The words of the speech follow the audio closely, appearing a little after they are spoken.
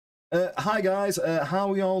Hi guys, how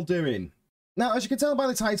are we all doing? Now, as you can tell by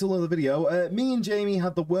the title of the video, me and Jamie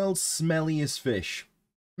had the world's smelliest fish.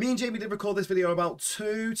 Me and Jamie did record this video about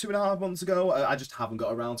two and a half months ago. I just haven't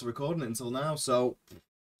got around to recording it until now, so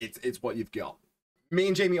it's what you've got. Me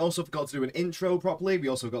and Jamie also forgot to do an intro properly. We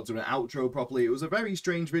also forgot to do an outro properly. It was a very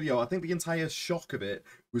strange video. I think the entire shock of it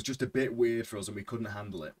was just a bit weird for us and we couldn't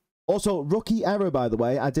handle it. Also, rookie error, by the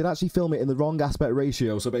way, I did actually film it in the wrong aspect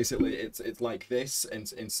ratio, so basically it's like this and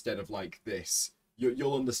instead of like this.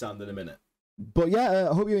 You'll understand in a minute. But yeah,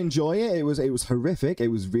 I hope you enjoy it. It was horrific. It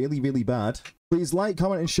was really, really bad. Please like,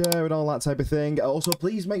 comment, and share and all that type of thing. Also,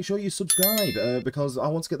 please make sure you subscribe because I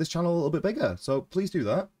want to get this channel a little bit bigger. So please do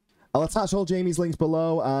that. I'll attach all Jamie's links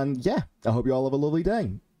below, and yeah, I hope you all have a lovely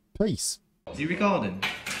day. Peace. Is he recording?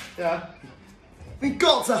 Yeah. We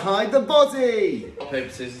got to hide the body! Paper,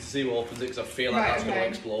 scissors to see what happens because I feel like that's going to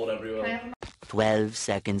explode everywhere. 12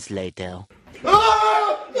 seconds later.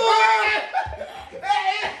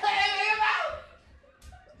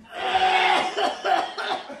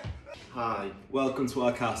 Hi, welcome to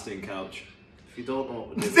our casting couch. If you don't know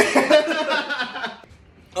what we're doing.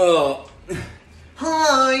 Oh.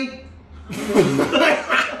 Hi!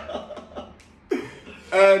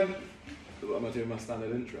 What am I doing my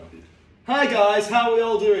standard intro? Hi guys, how are we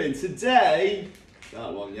all doing? Today,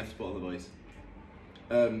 that one, you have to put on the voice.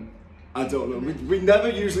 I don't know, we never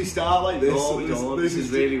usually start like this. No, we don't. This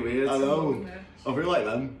is really weird. I know. I feel like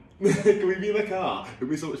them. Can we be in a car? It'd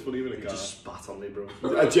be so much funnier in a car. Just spat on me, bro.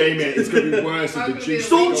 Jamie, it's going to be worse than the juice.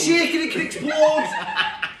 Don't shake it, it can explode!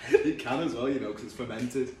 It can as well, you know, because it's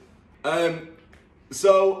fermented.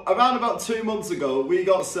 So, around about 2 months ago, we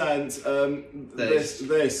got sent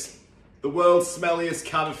this. The world's smelliest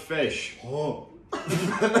can of fish. Oh.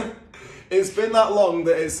 It's been that long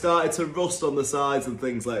that it started to rust on the sides and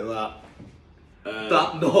things like that.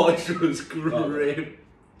 That noise was grim.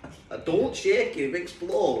 Don't shake it, it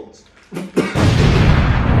explodes. When did it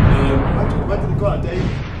go out of date?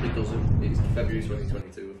 It doesn't. It's February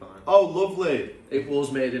 2022, we're fine. Oh, lovely. It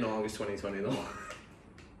was made in August 2020 though.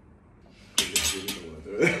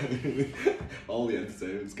 All the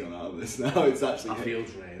entertainment's gone out of this now. It's actually. I feel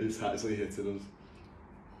drained. It's actually hitting us.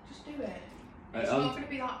 Just do it. It's not going to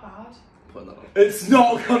be that bad. Putting that on. It's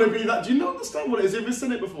not gonna be that. Do you not understand what it is? Have you ever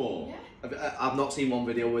seen it before? Yeah. I've not seen one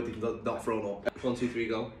video where they've not thrown up. 1, 2, 3,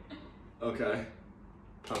 go. Okay.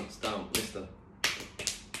 Pants down, mister.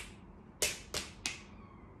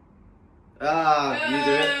 Ah, you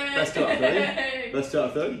do it. Let's start at 30. Let's start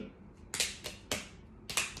at 30.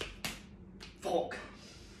 Fuck.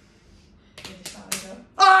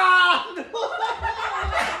 Ah!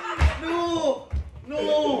 No!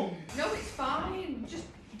 No! No, it's fine. Just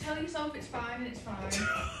tell yourself it's fine and it's fine.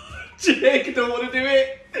 Jake, I don't want to do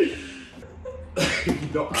it.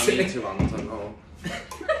 No, I need 2 hands, I know.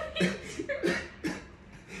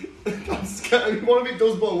 I'm scared. One of it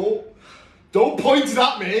does blow up. Don't point it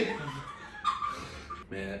at me.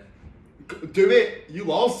 Yeah. Do it. You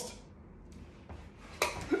lost.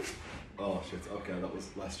 Oh shit. Okay, that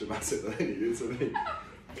was less dramatic than I needed to be.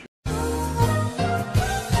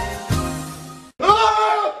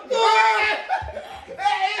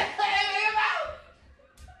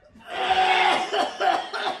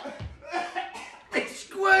 It's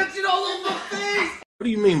squirting all over my face. What do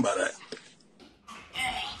you mean by that?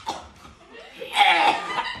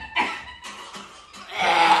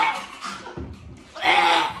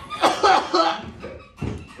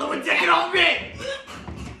 No one take it off me!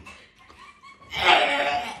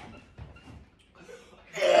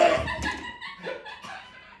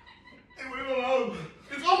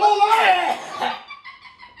 It's on my leg!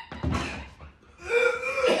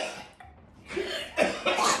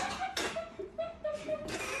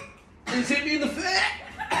 It's hit me in the face!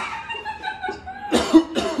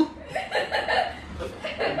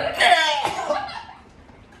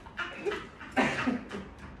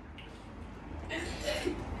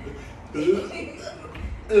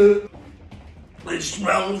 It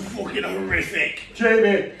smells fucking horrific.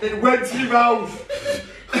 Jamie, it went to your mouth.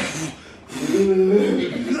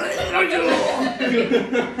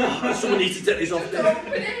 Someone needs to take this off.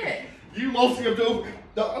 Open it. You lost the abdomen.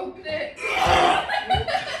 Open it.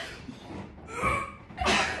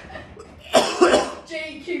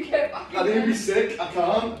 Jake, you get back in I need to be there. sick. I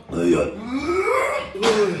can't.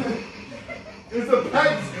 It's the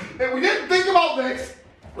pegs. We didn't think about this.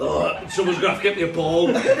 Someone's gonna have to get me a ball.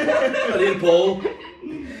 I need a ball.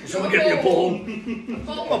 Someone get me a ball.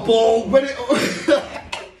 A ball. When it.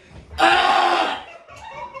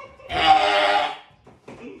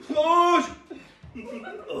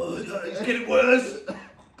 Oh, it's getting worse.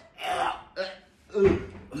 You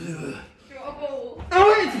got a ball.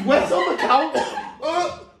 Oh, it's wet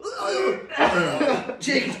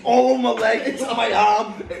my leg, it's on my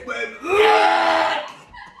arm. It went.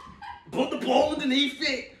 Put the ball underneath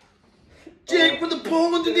it. Jake, put the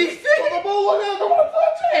ball underneath it. Put the ball on it, I don't want to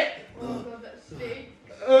touch it. Oh god, that stinks.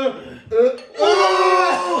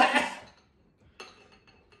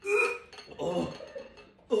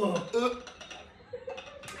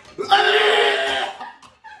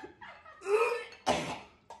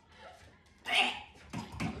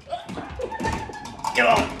 Get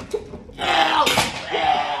on.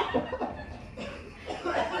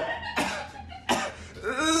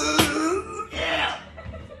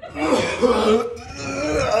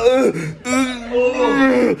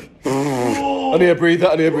 I need a breather,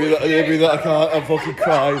 I need a breather, I need a breather, I can't, I'm fucking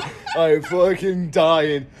crying. I'm fucking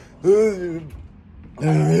dying. It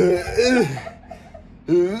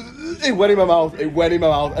went in my mouth, it went in my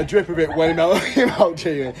mouth, a drip of it went in my mouth,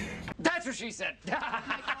 Jamie. That's what she said.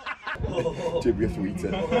 Jimmy, you have to eat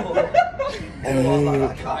it. I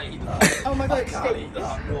can't eat that. Oh my god, it I can't eat stinks.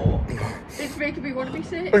 that, no. It's making me want to be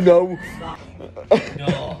sick. No.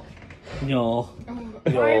 No. No.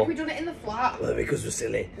 Why have we done it in the flat? Well, because we're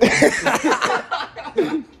silly.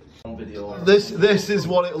 This is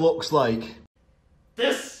what it looks like.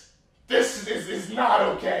 This is not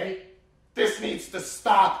okay. This needs to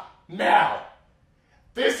stop now.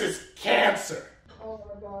 This is cancer. Oh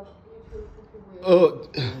my god.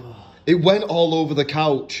 It went all over the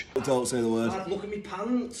couch. Don't say the word. Dad, look at me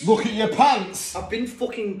pants. Look at your pants. I've been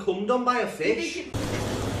fucking cummed on by a fish.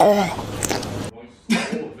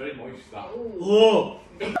 Very moist, that. Oh.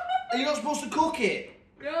 Are you not supposed to cook it?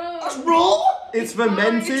 No. That's raw. It's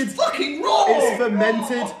fermented. It's fucking raw. It's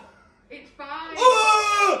fermented. It's fine.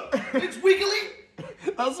 Oh, it's wiggly.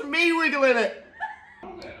 That's me wiggling it.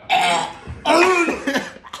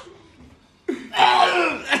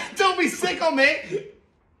 Don't be sick on me.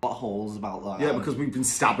 What holes about that? Yeah, because we've been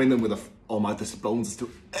stabbing them with a. Oh my, the bones are still.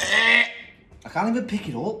 I can't even pick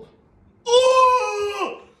it up.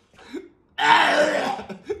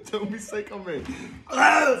 Don't be sick on me.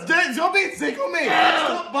 Don't be sick on me.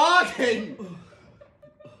 Stop barking.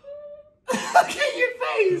 Look at your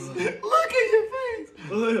face. Look at your face.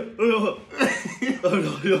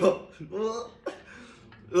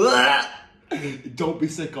 Don't be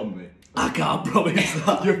sick on me. I can't promise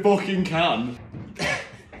that. You fucking can.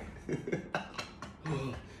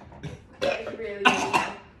 It's really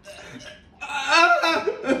bad.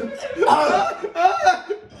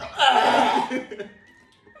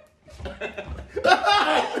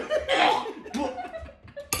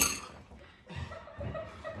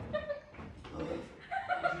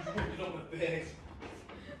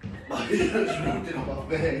 He's just rubbed it on my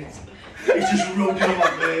face. He's just rubbed it on my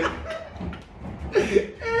face.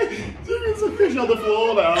 There's a fish on the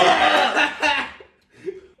floor now.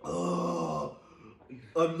 Oh,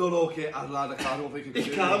 I'm not okay. I don't think I can do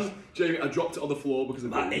this. Jamie, I dropped it on the floor because of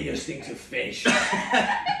My ear stinks of fish.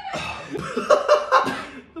 That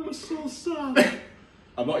was so sad.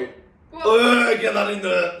 I'm not. Get that in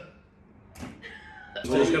there. I'm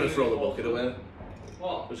just going to throw the bucket away.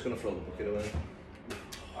 What? I'm just going to throw the bucket away.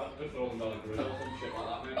 I'd just throw them down a grill or some shit like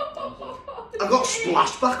that, mate. I got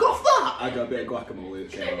splashed back off that. I got a bit of guacamole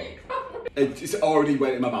that came out. It just already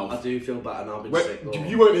went in my mouth. I do feel better now. I've been Wait, sick though.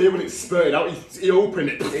 you weren't here when it spurted out. He opened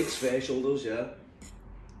it. It's facial does, yeah.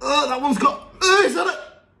 That one's got. Is that it?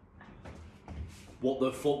 What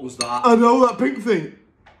the fuck was that? I know that pink thing.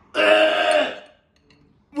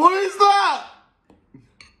 What is that?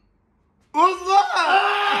 What's that?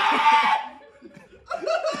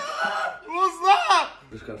 What's that?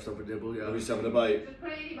 Just gonna stop a nibble, yeah. I'm just having a bite. Just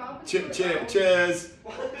put it in your mouth. Cheers.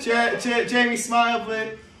 Jamie, smile,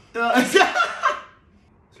 please.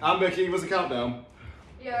 Amber, can you give us a countdown?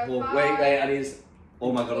 Yeah, Well, 5, wait, I need.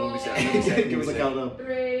 Oh my god, I'm gonna be sick. Give us a countdown.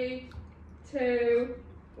 3, 2,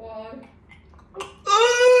 1.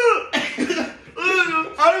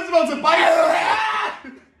 I was about to bite.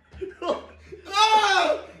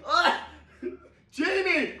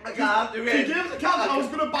 Jamie! I can't do To it. give us a countdown, I was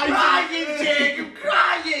going to bite you. Crying, Jake, I'm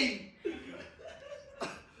crying.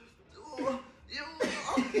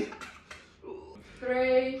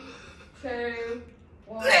 3, 2,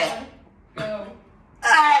 1, go.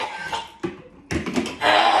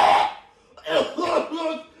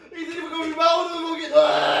 He didn't even go in the mouth of the bucket.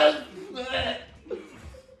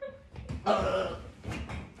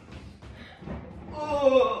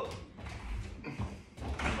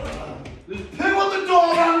 There's poo on the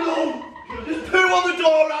door handle! There's poo on the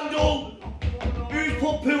door handle! Who's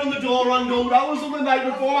put poo on the door handle? That was on the night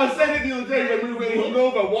before. I said it the other day when we were really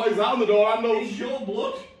hungover. What is that on the door handle? It's your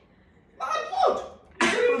blood. My blood? You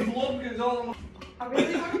said it was blood because it's all on my... I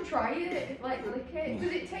really want to try it, like lick it.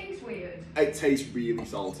 Does it taste weird? It tastes really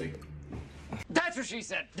salty. That's what she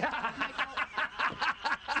said.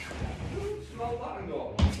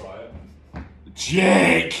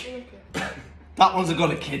 Jake! That one's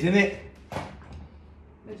got a kid in it.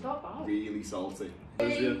 It's not bad. Really salty.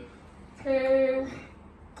 3, 2,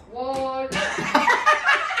 1.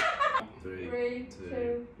 3,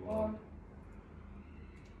 2, 1.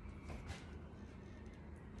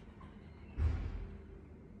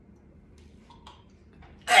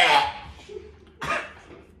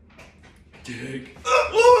 Jake.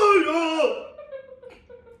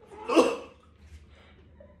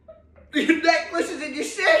 Your necklace is in your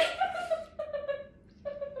shit.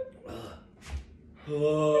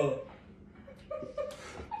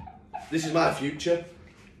 This is my future.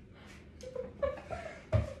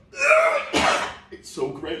 It's so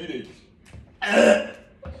grainy. A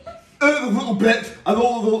little bit. I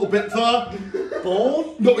know a little bit there.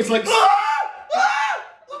 Bone? No, it's like.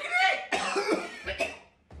 Look at it!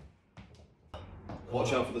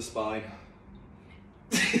 Watch out for the spine.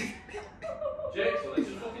 Jake, so let's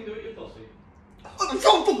just fucking do it, you pussy. I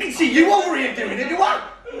don't fucking see you over here doing it, do I?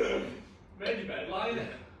 Made your bed, lie in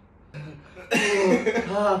it. You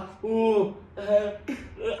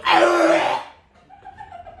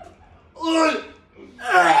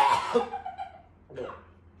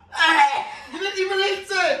didn't even eat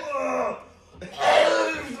it!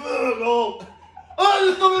 No! Oh,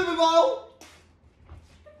 there's nothing in my mouth!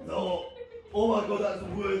 No! Oh my god, that's the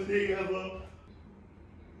worst thing ever!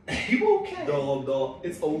 Are you okay? No, I'm not.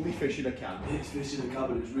 It's only fish in a can. It's fish in a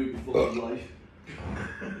cabin, it's really fucking life.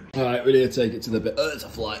 Alright, we need to take it to the bit. It's a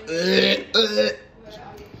fly.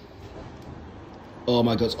 Oh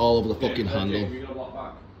my god, it's all over the fucking handle. Are you gonna block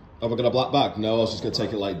back? Have I got a black bag? No, I was just going to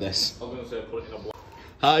take it like this. I was gonna say put it in a block.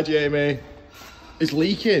 Hi, Jamie. It's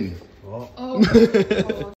leaking. Oh,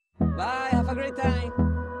 Bye, have a great time.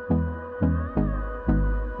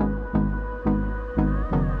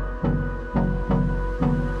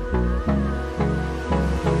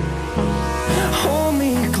 Hold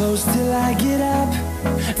me close till I get up.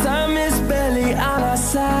 Time is barely on our